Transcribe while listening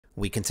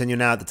We continue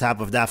now at the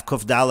top of Daf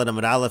Kuf Daled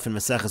Amud Aleph in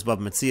Meseches Bava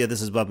Metzia.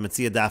 This is Bava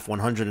Metzia Daf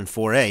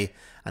 104a.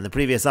 On the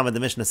previous Amud, the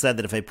Mishnah said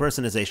that if a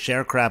person is a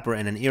sharecropper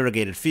in an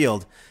irrigated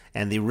field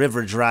and the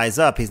river dries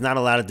up, he's not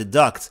allowed to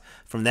deduct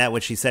from that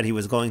which he said he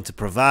was going to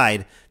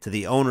provide to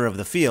the owner of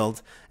the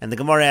field. And the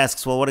Gemara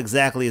asks, well, what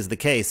exactly is the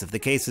case? If the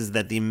case is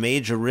that the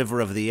major river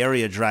of the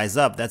area dries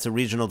up, that's a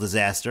regional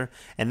disaster,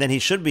 and then he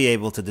should be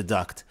able to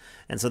deduct.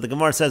 And so the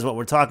Gemara says what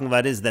we're talking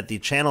about is that the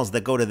channels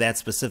that go to that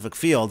specific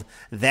field,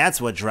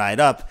 that's what dried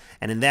up,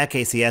 and in that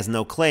case he has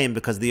no claim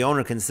because the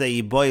owner can say,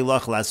 you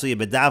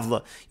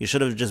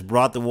should have just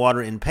brought the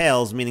water in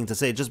pails, meaning to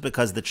say just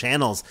because the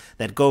channels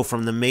that go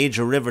from the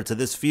major river to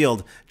this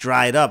field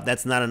dried up,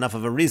 that's not enough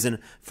of a reason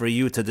for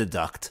you to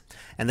deduct.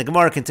 And the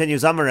Gemara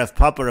continues, Amar Rav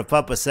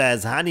Papa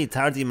says, Hani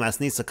Tardi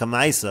Masnisa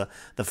Kamaisa,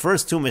 the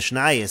first two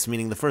Mishnayos,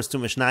 meaning the first two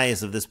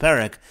Mishnayos of this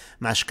parak,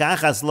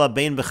 Mashkachas la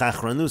bein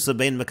b'chachranusa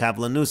bein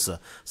b'kablanusa.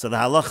 So the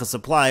halachas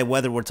apply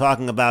whether we're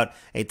talking about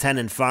a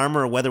tenant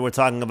farmer or whether we're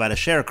talking about a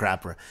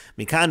sharecropper.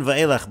 Mikan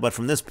va'elach, but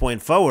from this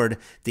point forward,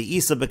 the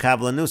isa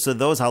b'kablanusa,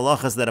 those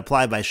halachas that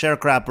apply by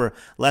sharecropper,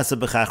 lesa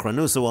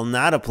b'chachranusa, will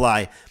not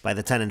apply by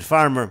the tenant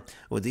farmer.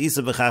 With the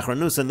isa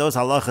b'chachranusa, and those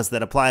halachas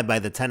that apply by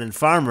the tenant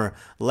farmer,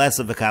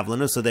 lesa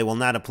b'kablanusa, so they will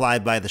not apply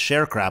by the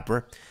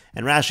sharecropper.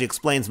 And Rashi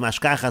explains,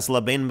 Mashkachas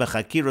la bein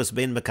b'chakirus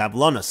bein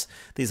b'kablonos.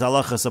 These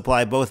halachas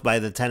apply both by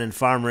the tenant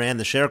farmer and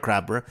the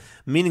sharecropper,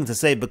 meaning to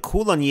say,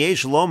 B'kulon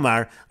yesh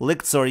lomar,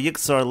 liktzor,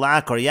 yiktzor,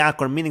 lak, or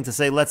yakor, meaning to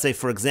say, let's say,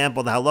 for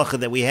example, the halacha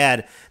that we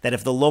had, that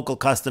if the local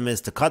custom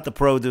is to cut the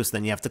produce,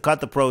 then you have to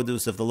cut the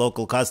produce. If the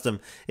local custom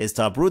is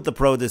to uproot the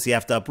produce, you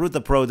have to uproot the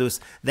produce.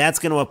 That's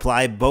going to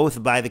apply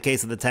both by the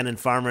case of the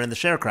tenant farmer and the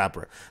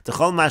sharecropper.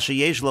 T'chol masha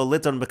yesh lo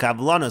liton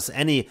b'kablonos,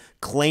 any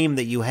claim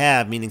that you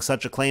have, meaning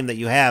such a claim that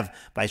you have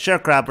by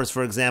sharecroppers,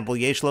 for example,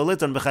 yesh lo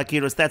liton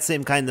b'chakirus, that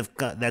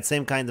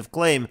same kind of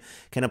claim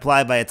can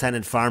apply by a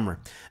tenant farmer.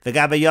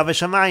 V'gabe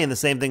yavesh hamayim, the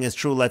same thing is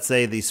true. Let's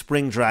say the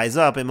spring dries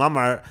up.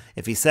 Imamar,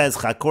 if he says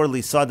chakor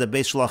li sada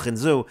beis shlachin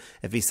zu,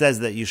 if he says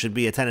that you should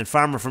be a tenant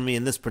farmer for me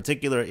in this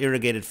particular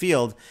irrigated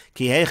field,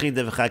 ki hechi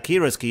de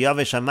v'chakirus ki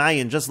yavesh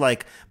hamayim, just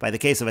like by the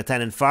case of a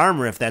tenant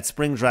farmer, if that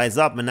spring dries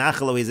up,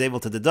 menachelo, he's able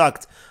to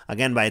deduct.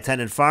 Again, by a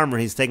tenant farmer,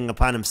 he's taking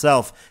upon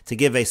himself to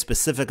give a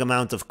specific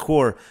amount of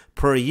kur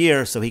per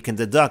year, so he can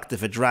deduct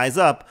if it dries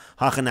up.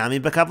 Hachanami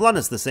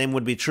b'kablanis, the same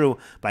would be true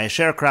by a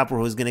sharecropper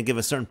who's going to give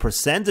a certain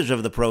percentage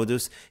of the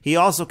produce. He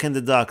also can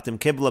deduct im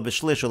kibla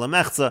b'shlish or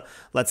lemechza.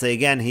 Let's say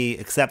again he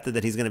accepted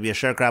that he's going to be a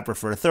sharecropper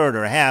for a third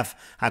or a half.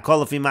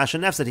 Hakol afi masha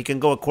nefset, he can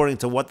go according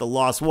to what the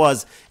loss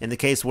was in the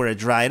case where it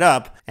dried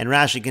up. And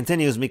Rashi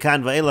continues,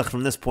 mikan va'elach,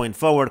 from this point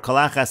forward,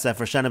 kolachas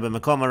sefer shena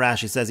b'mekoma.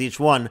 Rashi says each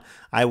one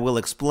I will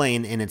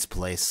explain in its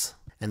place.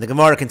 And the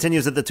Gemara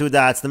continues at the two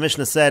dots. The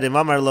Mishnah said,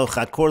 Imamar lo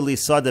chakor li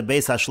sada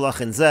beis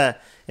hashlachin zeh,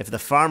 if the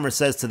farmer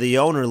says to the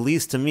owner,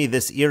 lease to me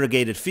this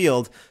irrigated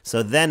field,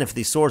 so then if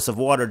the source of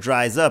water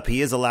dries up,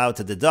 he is allowed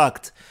to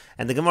deduct.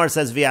 And the Gemara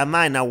says,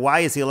 V'amai, now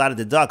why is he allowed to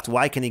deduct?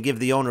 Why can he give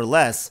the owner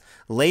less?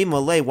 Lei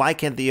malei, why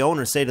can't the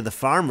owner say to the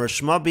farmer,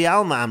 Shma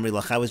bi'alma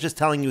amrilach, I was just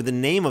telling you the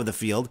name of the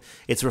field.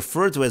 It's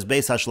referred to as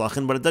beis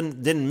hashlachin, but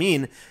it didn't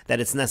mean that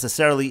it's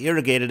necessarily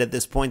irrigated at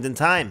this point in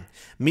time.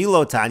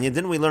 Milo Tanya,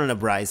 didn't we learn in a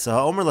brayso? So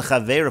ha'omer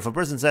lechaver, if a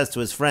person says to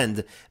his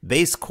friend,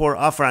 beis kor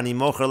afar ani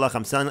mocher lach,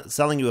 I'm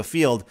selling you a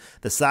field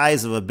the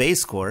size of a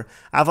beis kor,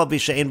 aval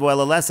b'she'ein bo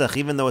ela lesach,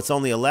 even though it's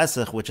only a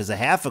lesach, which is a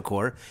half a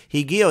kor,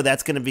 higio,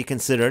 that's going to be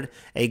considered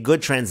a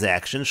good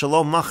transaction.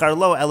 Shalom machar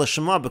lo ela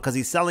shema, because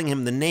he's selling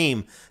him the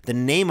name. The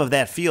name of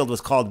that field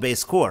was called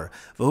beis kor.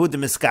 V'hu de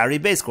miskari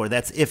beis kor.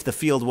 That's if the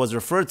field was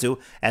referred to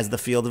as the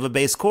field of a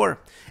beis kor.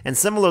 And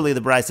similarly,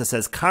 the brayso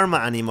says karma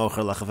ani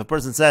mocher lach. If a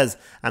person says,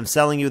 I'm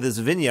selling you this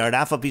vineyard,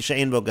 afal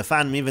b'she'ein bo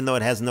gafanim, even though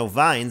it has no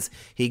vines,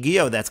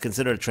 higio, that's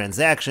considered a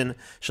transaction.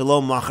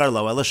 Shalom machar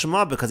lo ela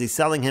shema, because he's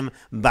selling him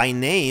by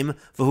name.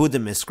 V'hu de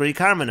miskari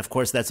karma. And of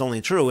course, that's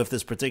only true if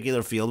this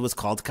particular field was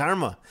called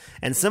karma.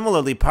 And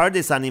similarly,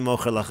 pardes ani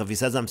mocher lach. If he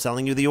says, I'm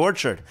selling you the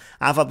orchard,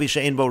 afal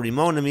b'she'ein bo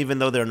rimonim, even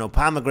though there are no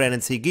pomegranates,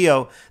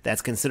 higio,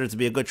 that's considered to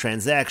be a good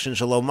transaction.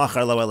 Shalom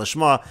machar lo ela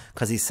shema,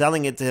 because he's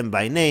selling it to him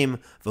by name.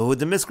 V'hu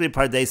de miskari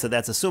pardesa,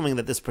 that's assuming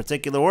that this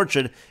particular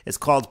orchard is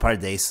called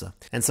pardesa.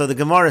 And so the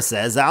Gemara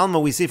says, Alma,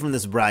 we see from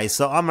this brayso,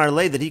 so Amar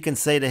le, that he can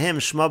say to him,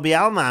 Shma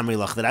bi'alma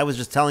amrilach, that I was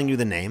just telling you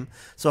the name.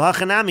 So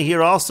hachanami,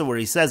 here also where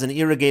he says an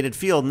irrigated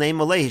field, name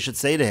malay, he should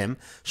say to him,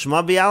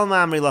 Shma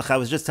bi'alma amrilach, I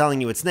was just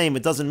telling you its name.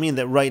 It doesn't mean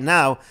that right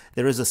now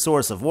there is a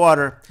source of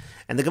water.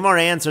 And the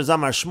Gemara answers,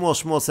 Amar Shmuel.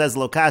 Shmuel says,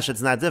 Lokash,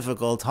 it's not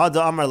difficult.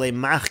 Hada Amar le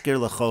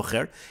machkir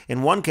lechocher.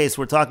 In one case,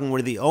 we're talking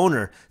where the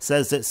owner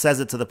says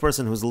it to the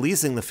person who's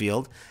leasing the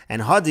field.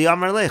 And Hadi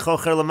Amar le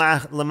chocher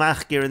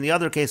lemachkir. In the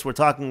other case, we're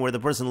talking where the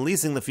person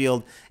leasing the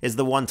field is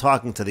the one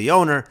talking to the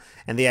owner.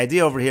 And the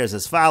idea over here is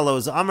as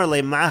follows. Amar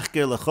le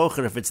machkir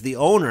lechocher. If it's the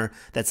owner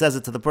that says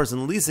it to the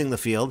person leasing the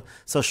field,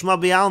 so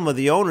Shma bi'alma,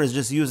 the owner is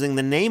just using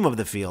the name of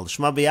the field.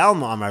 Shma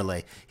bi'alma Amar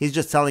le. He's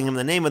just telling him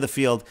the name of the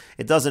field.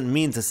 It doesn't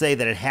mean to say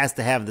that it has to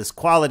to have this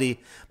quality.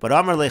 But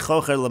Amar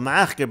lechocher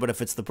lemachker, but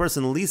if it's the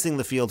person leasing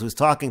the field who's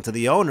talking to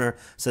the owner,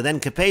 so then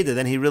kapeda,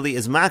 then he really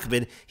is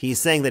makbid. He's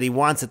saying that he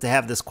wants it to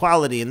have this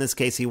quality. In this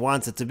case, he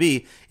wants it to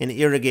be an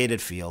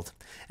irrigated field.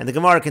 And the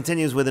Gemara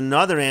continues with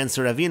another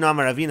answer. Ravina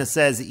Amar Ravina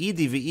says,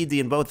 Idi v'idi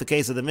in both the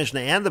case of the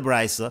Mishnah and the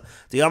Brisa,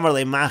 the Amar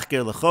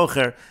le'machker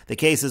lechocher, the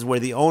cases where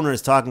the owner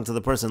is talking to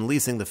the person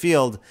leasing the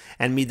field,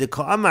 and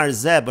midika Amar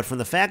zeh, but from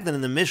the fact that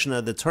in the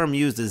Mishnah the term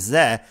used is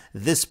zeh,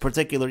 this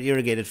particular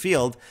irrigated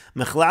field,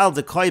 mechlal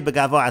dekoi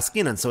begavo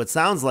askinan, so it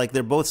sounds like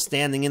they're both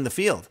standing in the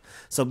field.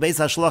 So beis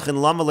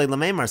hashlochin lama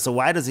le'lamemar, so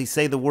why does he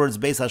say the words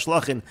beis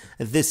hashlochin,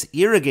 this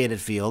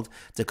irrigated field,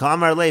 dekoi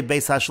Amar le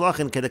beis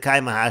hashlochin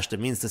kedekai mahashta,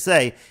 means to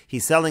say,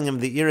 he's selling him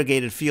the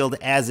irrigated field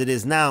as it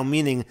is now,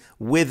 meaning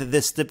with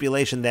this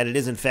stipulation that it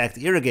is in fact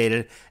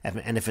irrigated,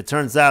 and if it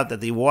turns out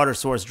that the water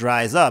source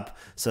dries up,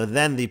 so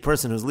then the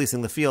person who's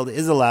leasing the field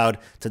is allowed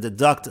to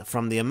deduct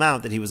from the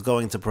amount that he was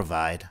going to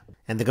provide.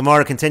 And the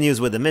Gemara continues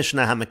with the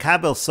Mishnah,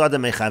 HaMekabel Sada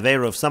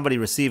Mechaveru, if somebody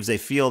receives a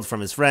field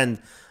from his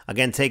friend,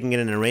 again taking it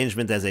in an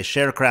arrangement as a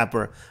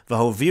sharecropper,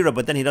 v'hovira,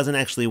 but then he doesn't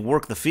actually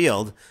work the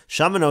field,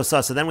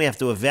 shamanosa, so then we have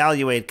to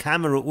evaluate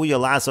kameru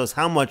uyalasos,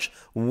 how much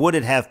would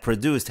it have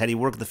produced had he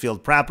worked the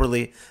field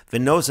properly,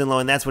 v'nosin lo,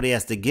 and that's what he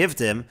has to give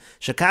to him,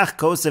 shakach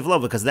kosev lo,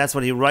 because that's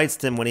what he writes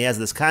to him when he has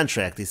this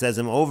contract. He says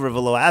him over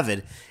v'lo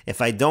avid,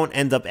 if I don't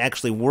end up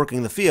actually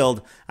working the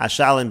field,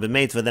 ashalin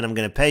b'meitva, then I'm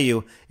going to pay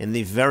you in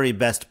the very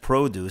best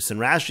produce. And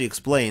Rashi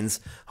explains,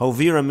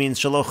 hovira means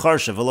shalo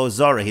charsha v'lo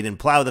zara, he didn't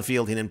plow the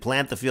field, he didn't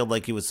plant the field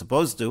like he was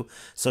supposed to.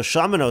 So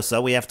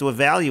shamanosa, we have to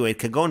evaluate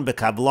kagon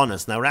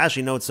bekablonas. Now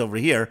Rashi notes over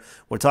here,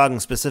 we're talking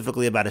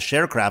specifically about a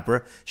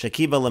sharecropper,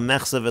 shakiba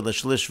lemechsa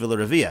v'leshlish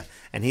v'lerevia,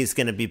 and he's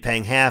going to be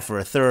paying half or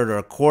a third or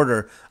a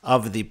quarter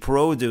of the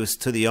produce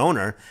to the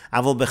owner.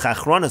 Avol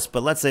bechachronas,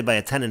 but let's say by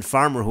a tenant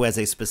farmer who has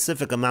a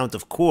specific amount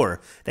of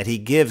core that he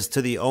gives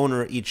to the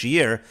owner each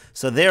year,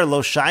 so there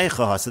lo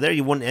shaychaha, so there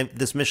you wouldn't,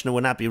 this Mishnah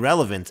would not be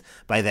relevant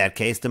by that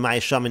case.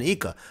 Demai shaman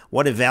ika,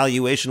 what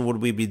evaluation would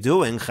we be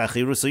doing?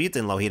 Chachiru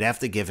suyitin lo, he'd have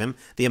to give him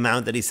the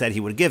amount that he said he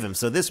would give him.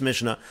 So this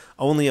Mishnah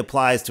only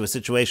applies to a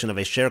situation of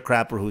a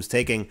sharecropper who's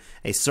taking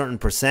a certain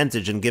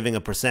percentage and giving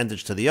a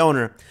percentage to the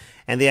owner.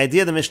 And the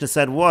idea the Mishnah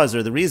said was,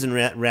 or the reason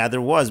rather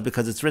was,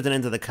 because it's written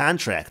into the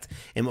contract.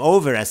 Im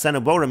over as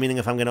senabora, meaning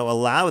if I'm going to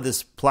allow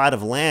this plot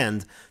of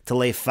land to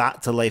lay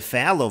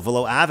fallow,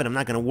 v'lo avid, I'm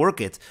not going to work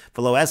it.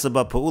 V'lo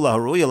esaba pa'ula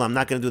haruyal, I'm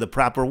not going to do the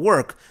proper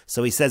work.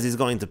 So he says he's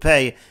going to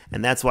pay,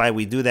 and that's why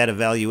we do that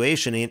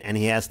evaluation, and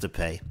he has to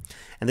pay.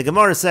 And the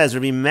Gemara says,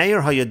 Rabbi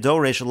Meir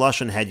hayadoresh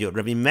lashon hedyot.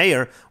 Rabbi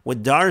Meir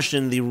would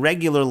darshan the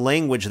regular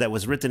language that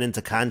was written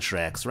into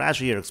contracts.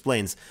 Rashi here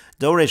explains,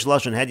 Doresh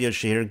lashon hedyot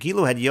shehir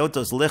gilu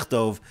hedyotos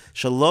lichtov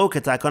shalo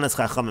ketakonas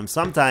chachamim.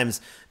 Sometimes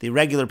the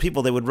regular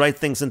people, they would write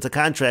things into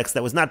contracts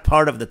that was not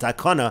part of the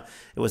takana,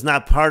 it was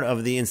not part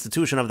of the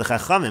institution of the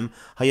chachamim.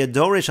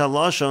 Hayadoresh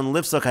halashon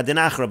lifsok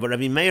hadinachra. But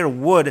Rabbi Meir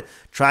would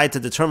try to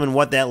determine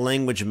what that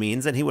language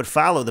means, and he would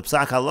follow the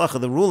psak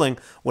halacha, the ruling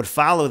would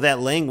follow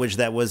that language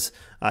that was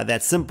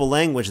that simple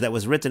language that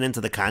was written into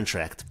the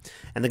contract.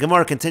 And the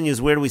Gemara continues,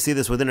 where do we see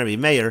this within Rabbi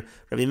Meir?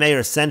 Rabbi Meir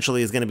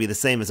essentially is going to be the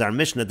same as our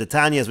Mishnah. The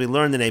Tanya, as we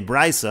learned in a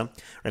Brisa,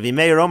 Rabbi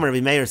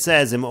Meir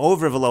says, Im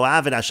over v'lo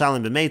avid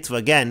ashalim b'meitva.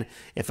 Again,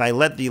 if I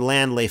let the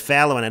land lay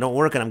fallow and I don't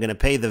work it, I'm going to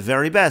pay the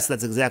very best.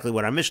 That's exactly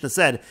what our Mishnah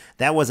said.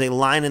 That was a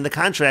line in the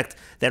contract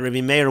that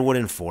Rabbi Meir would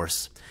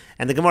enforce.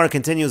 And the Gemara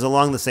continues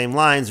along the same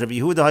lines. Rabbi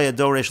Yehuda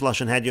hayadoresh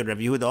lashon hedyot.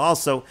 Rabbi Yehuda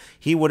also,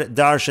 he would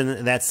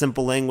darshan that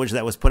simple language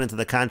that was put into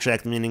the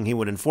contract, meaning he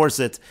would enforce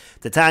it.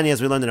 The Tanya,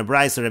 as we learned in a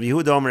Brisa, Rabbi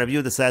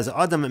Yehuda says,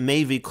 Adam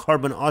mevi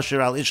korban asher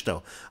al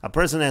ishto. A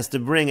person has to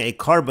bring a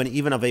korban,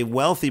 even of a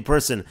wealthy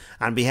person,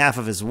 on behalf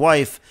of his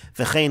wife.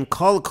 V'chein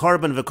kol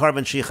korban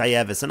v'korban shi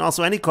chayeves. And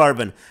also any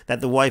korban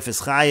that the wife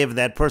is chayev,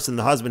 that person,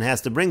 the husband,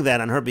 has to bring that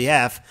on her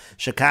behalf.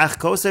 Shekach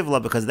kosev la,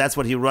 because that's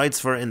what he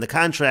writes for in the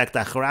contract.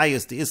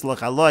 Achrayus ti'islach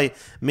aloi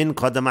min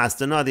kodam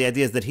astana. The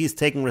idea is that he's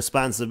taking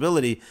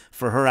responsibility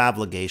for her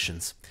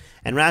obligations.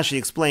 And Rashi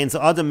explains,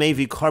 Adam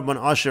mevi korban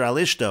asher al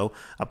ishto,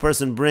 a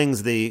person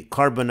brings the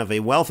korban of a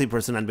wealthy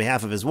person on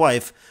behalf of his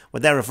wife.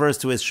 What that refers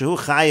to is shehu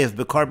chayev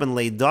bekorban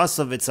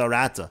leidasav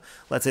itzarata.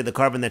 Let's say the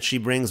korban that she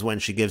brings when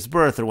she gives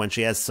birth or when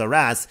she has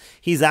saras,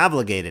 he's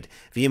obligated.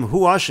 V'im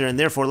hu asher, and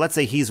therefore, let's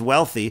say he's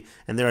wealthy,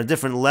 and there are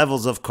different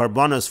levels of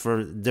korbanos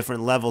for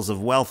different levels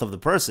of wealth of the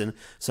person.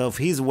 So if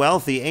he's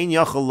wealthy, ein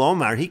yachol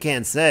lomar, he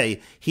can't say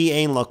he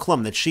ein la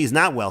klum, that she's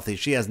not wealthy,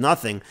 she has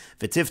nothing.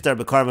 V'tiftar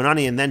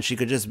bekorbanani, and then she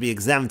could just be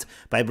exempt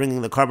by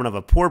bringing the korban of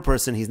a poor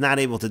person. He's not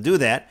able to do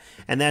that,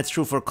 and that's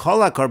true for kol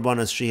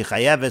ha-korbanos shehi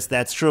chayeves.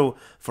 That's true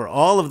for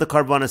all of the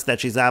korbanos that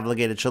she's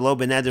obligated. Shelo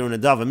b'neder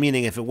u'nedava,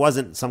 meaning if it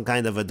wasn't some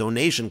kind of a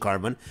donation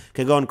korban,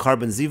 could go in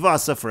korban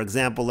zivasa. For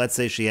example, let's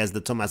say she has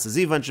the tumas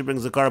ziva and she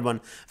brings a korban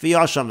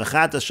v'yasham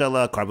v'chatas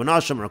shela, korban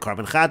asham or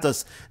korban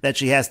chatas that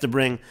she has to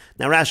bring.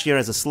 Now Rashi here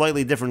has a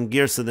slightly different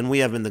girsa than we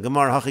have in the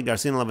Gemara. Hachi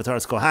garsina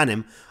labataras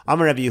kohanim.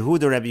 Amar Rabbi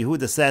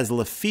Yehuda says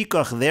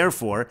lefikach,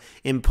 therefore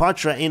in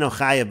patra eno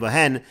chayev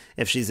behen.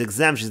 if she's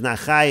exempt, she's not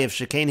chayiv.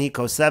 Shekeni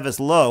koseves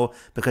lo,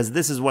 because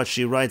this is what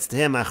she writes to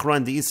him.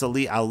 Achron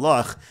di'isali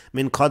aloch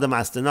min kodam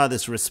astana,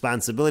 this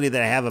responsibility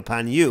that I have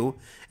upon you.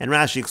 And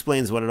Rashi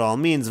explains what it all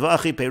means.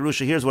 V'achi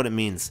perusha, here's what it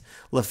means.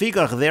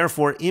 Lafikach,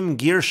 therefore, im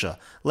girsha.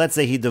 Let's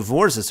say he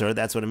divorces her.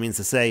 That's what it means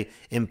to say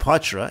im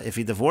patra. If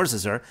he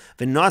divorces her,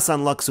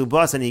 v'nasan la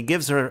ksubas, and he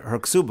gives her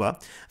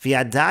ksuba,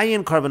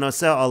 v'yadayin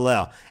karbanoseh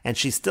alel, and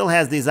she still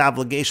has these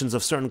obligations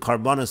of certain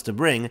karbanos to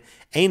bring.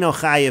 Eino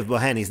chayiv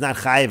bohen, he's not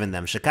chayiv in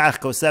them. Shekach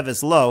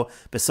koseves lo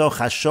besoch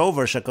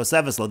hashover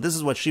shekoseves lo. This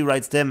is what she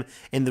writes to him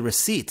in the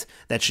receipt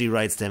that she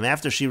writes to him.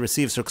 After she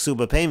receives her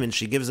ksuba payment,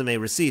 she gives him a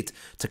receipt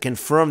to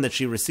confirm that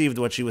she received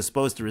what she was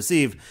supposed to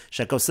receive.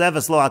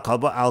 Shekoseves lo al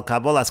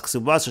kabolas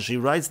ksubasa. She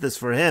writes this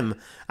for him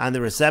on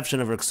the reception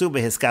of her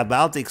ksuba.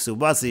 Hiskabalti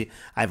ksubasi.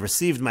 I've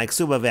received my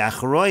ksuba.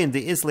 Ve'achroyin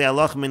de'isli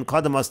aloch min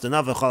kodam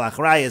ostanav v'chol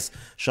achrayis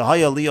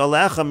shahaya li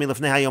olecha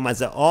milefnei hayom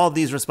hazeh. All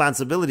these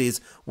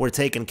responsibilities were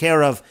taken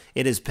care of.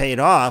 It is paid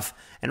off.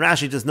 And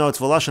Rashi just notes,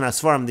 V'loshen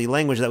Asfarim, the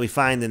language that we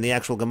find in the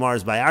actual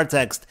Gemaras by our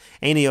text,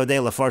 Eini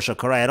Yodei Lafarsha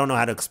Korai. I don't know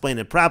how to explain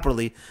it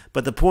properly,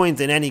 but the point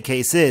in any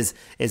case is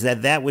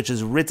that which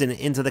is written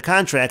into the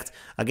contract,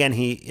 again,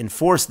 he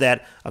enforced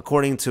that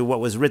according to what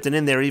was written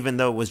in there, even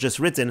though it was just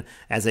written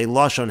as a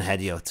Lashon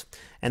Hediot.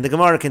 And the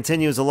Gemara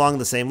continues along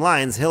the same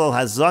lines. Hillel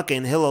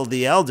Hazakin, Hillel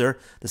the elder,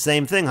 the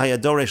same thing.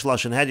 Hayadoresh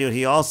Lashon Hediot.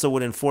 He also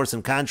would enforce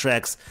in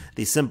contracts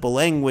the simple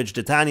language.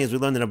 Detani, as we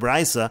learned in a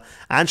Braisa,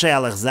 Anshe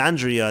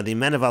Alexandria, the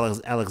men of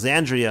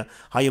Alexandria,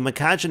 Hayu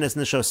Mekachenes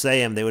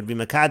Nishoseim, they would be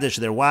Mekadesh,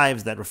 their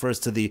wives. That refers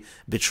to the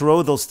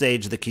betrothal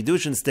stage, the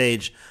Kiddushin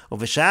stage.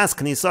 Uveshas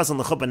Knisas and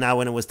Lechuppah. Now,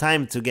 when it was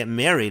time to get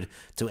married,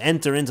 to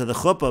enter into the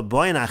Chuppah,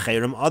 Boyin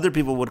Acherim, other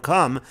people would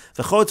come,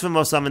 V'chotvim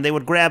Osam, and they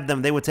would grab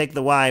them. They would take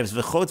the wives.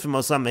 V'chotvim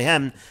Osam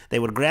Mehem. They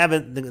would grab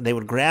it. They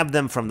would grab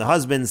them from the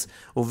husbands.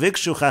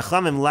 Uvikshu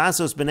chachamim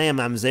lasos b'nei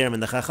mamzerim,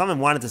 and the chachamim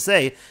wanted to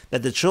say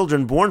that the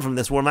children born from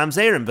this were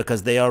mamzerim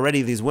because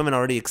these women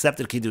already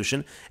accepted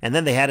kiddushin, and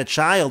then they had a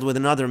child with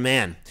another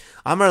man.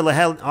 Amar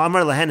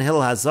lehen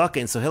Hillel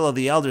Hazakin. So Hillel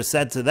the elder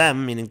said to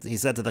them, meaning he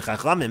said to the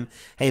chachamim,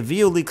 "Hey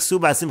viu li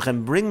ksuba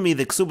simchem, bring me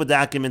the ksuba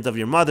document of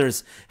your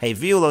mothers." Hey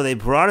viulo, they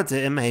brought it to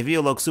him. Hey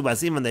viulo ksuba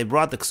sim, and they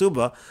brought the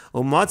ksuba.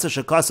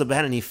 Umatza shekasa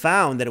behen, and he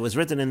found that it was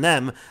written in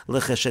them,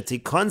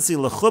 "Lecheshetikonsi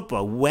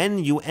lechuppah."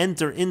 When you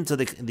enter into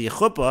the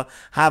chuppah,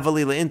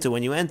 havalila into,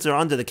 when you enter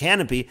under the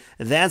canopy,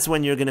 that's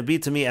when you're going to be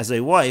to me as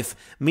a wife.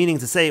 Meaning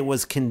to say, it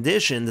was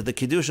conditioned. The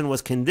kiddushin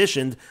was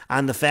conditioned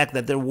on the fact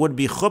that there would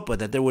be chuppah,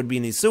 that there would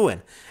be nisuin.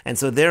 And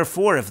so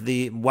therefore, if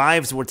the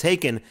wives were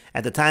taken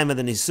at the time of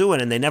the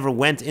Nisuin and they never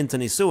went into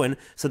Nisuin,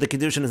 so the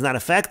Kiddushin is not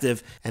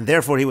effective, and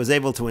therefore he was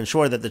able to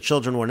ensure that the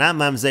children were not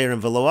Mamzerim,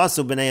 V'lo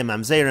asu b'nei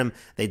Mamzerim,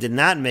 they did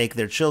not make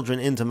their children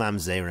into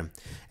Mamzerim.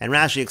 And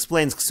Rashi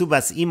explains,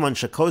 Ksubas imon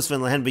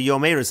shekosven lehen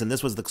b'yom eris, and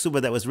this was the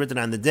ksuba that was written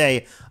on the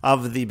day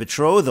of the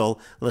betrothal,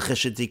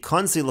 l'chesheti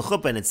konsi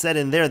l'chuppah, and it said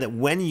in there that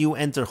when you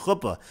enter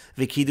chuppah,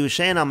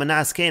 v'kiddushen al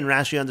manas kein,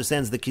 Rashi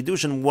understands the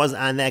kiddushin was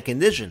on that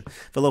condition.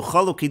 V'lo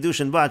chalu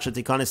kiddushin bat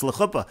sheti konis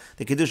l'chuppah,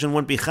 the kiddushin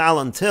wouldn't be chal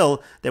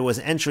until there was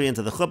entry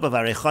into the chuppah,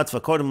 v'arechat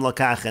v'kodem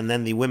lakach, and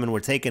then the women were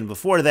taken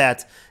before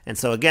that. And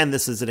so again,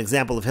 this is an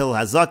example of Hillel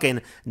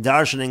Hazakin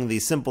darshaning the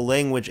simple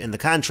language in the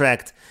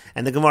contract.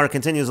 And the Gemara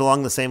continues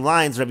along the same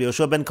lines. Rabbi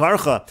Yoshua ben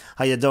Karcha,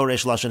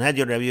 Hayadoresh Lashon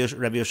Hediot.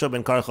 Rabbi Yoshua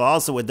ben Karcha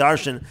also with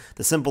darshan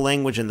the simple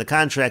language in the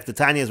contract. The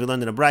Tanya, as we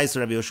learned in a Braisa,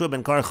 Rabbi Yoshua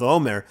ben Karcha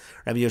Omer.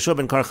 Rabbi Yoshua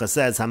ben Karcha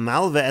says,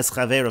 Hamalve es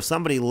chaver, if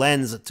somebody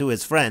lends to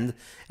his friend,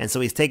 and so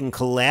he's taking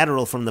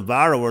collateral from the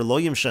borrower, lo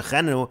yim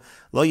shechenu,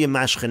 lo yim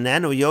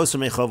mashchenenu yoser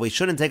mechov. We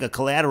shouldn't take a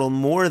collateral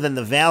more than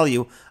the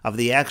value of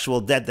the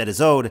actual debt that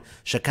is owed.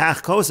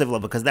 Shekach kosev lo,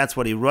 because that's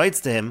what he writes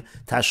to him.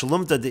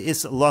 Tashlumta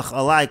de'is loch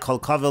alai kol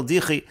kavel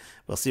dichi.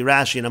 We'll see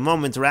Rashi in a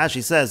moment.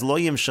 Rashi says, Lo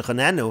yim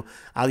shechanenu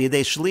al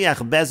yedei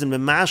shliach bezin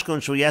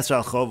b'mashkon shu yeser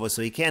al chovo.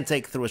 So he can't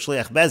take through a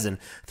shliach bezin,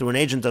 through an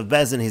agent of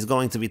bezin, he's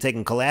going to be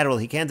taking collateral.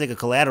 He can't take a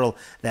collateral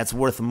that's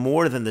worth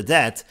more than the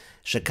debt.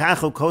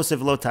 Shekachu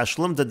kosev lo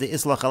tashlumta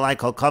de'islach alai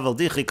kol kavel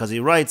dichi, because he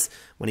writes,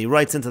 when he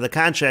writes into the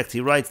contract, he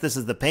writes, this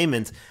is the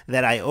payment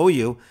that I owe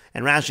you.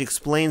 And Rashi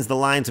explains the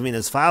line to mean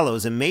as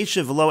follows, in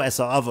meishiv lo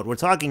esa avot. We're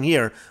talking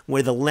here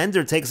where the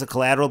lender takes a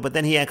collateral, but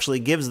then he actually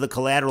gives the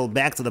collateral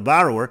back to the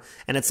borrower,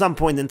 and at some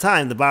point in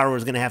time, the borrower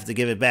is going to have to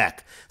give it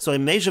back. So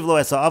in meishiv lo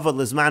esa avot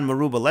lizman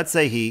maruba, let's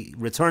say he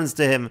returns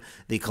to him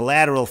the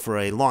collateral for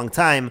a long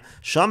time,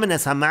 shaman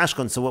es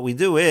hamashkon. So what we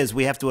do is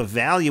we have to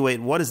evaluate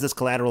what is this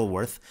collateral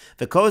worth.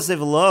 V'kosev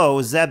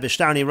lo zeb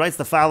b'shtar, and he writes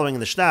the following in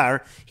the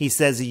shtar. He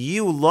says,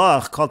 you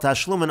loch kol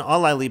tashlumen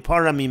olai li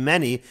para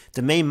mimeni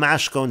demei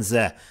mashkon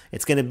zeh.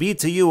 It's going to be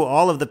to you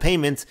all of the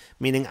payment,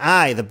 meaning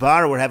I, the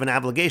borrower, have an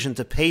obligation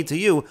to pay to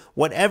you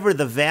whatever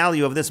the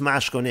value of this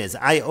mashkon is.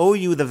 I owe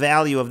you the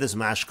value of this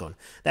mashkon.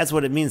 That's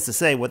what it means to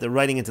say, what they're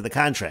writing into the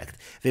contract.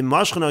 Now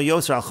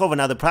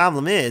the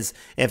problem is,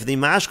 if the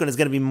mashkon is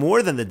going to be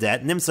more than the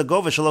debt, nimsa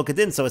gova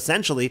shalokadin, so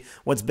essentially,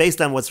 what's based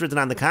on what's written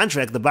on the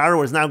contract, the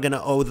borrower is now going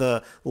to owe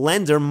the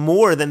lender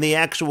more than the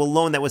actual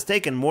loan that was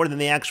taken, more than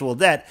the actual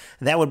debt,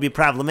 that would be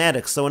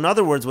problematic. So in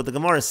other words, what the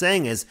Gemara is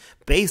saying is,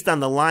 based on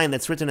the line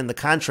that's written in the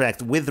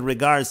contract with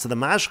regards to the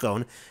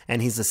mashkon,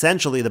 and he's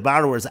essentially, the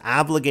borrower is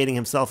obligating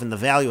himself in the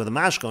value of the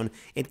mashkon,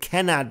 it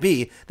cannot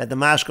be that the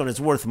mashkon is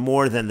worth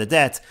more than the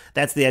debt.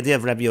 That's the idea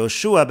of Rabbi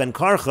Yoshua ben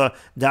Karcha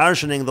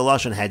darshaning the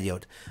lashon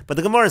hedyot. But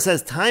the Gemara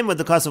says, time with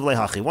the kasav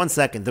lehachi. 1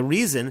 second. The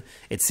reason,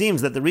 it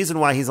seems that the reason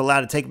why he's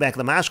allowed to take back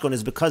the mashkon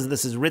is because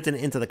this is written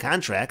into the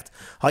contract.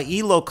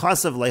 Ha'ilo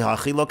kasav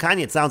lehachi lo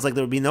kanya. It sounds like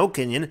there would be no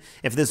kinyan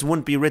if this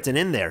wouldn't be written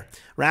in there.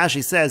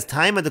 Rashi says,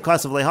 time with the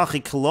kasav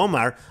lehachi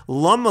kolomar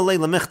lom malei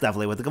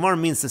lemichtavle. What the Gemara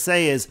means to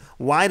say is,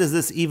 why does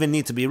this even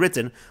need to be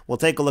written? We'll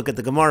take a look at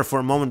the Gemara for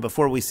a moment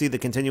before we see the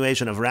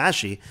continuation of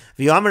Rashi.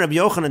 V'yomer Rabbi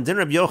Yochanan, din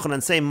Rabbi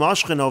Yochanan say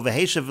mashkeno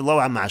v'heshev lo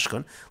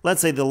hamashkon.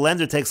 Let's say the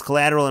lender takes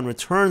collateral and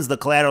returns the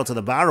collateral to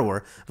the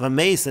borrower,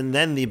 v'meis, and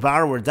then the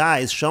borrower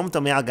dies,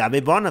 shomto me'al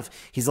gabe bonav.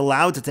 He's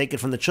allowed to take it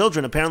from the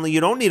children. Apparently you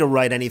don't need to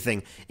write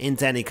anything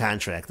into any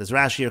contract. As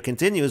Rashi here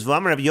continues,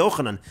 v'yomer Rabbi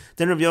Yochanan,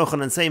 din Rabbi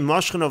Yochanan say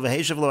mashkeno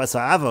v'heshev lo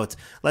asa'avot.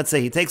 Let's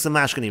say he takes the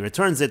mashkon, he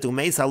returns it,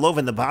 umeis halov,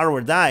 and the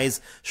borrower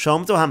dies,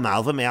 shomto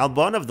hamalva me'al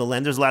bonav. The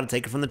lender's allowed to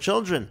take it from the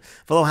children.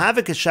 V'lo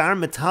havik kashar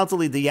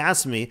metaltali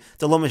diyasmi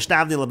delo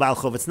mishtavdi lebal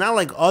chov. It's not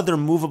like other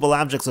movable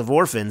objects of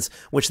orphans,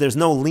 which there's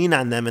no lien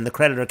on them and the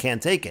creditor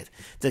can't take it.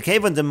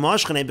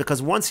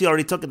 Because once he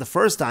already took it the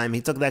first time,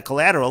 he took that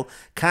collateral,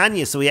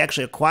 kanya, so he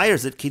actually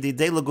acquires it,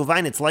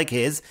 it's like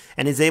his,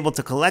 and he's able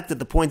to collect it.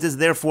 The point is,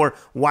 therefore,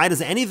 why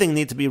does anything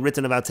need to be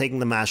written about taking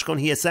the mashkon?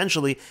 He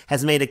essentially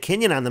has made a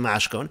kinyan on the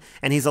mashkon,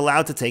 and he's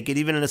allowed to take it,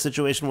 even in a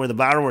situation where the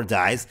borrower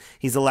dies.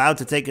 He's allowed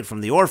to take it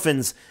from the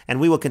orphans, and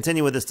we will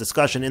continue with this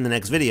discussion in the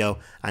next video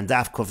on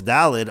Daf Kuf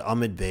Dalid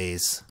Amid Beis.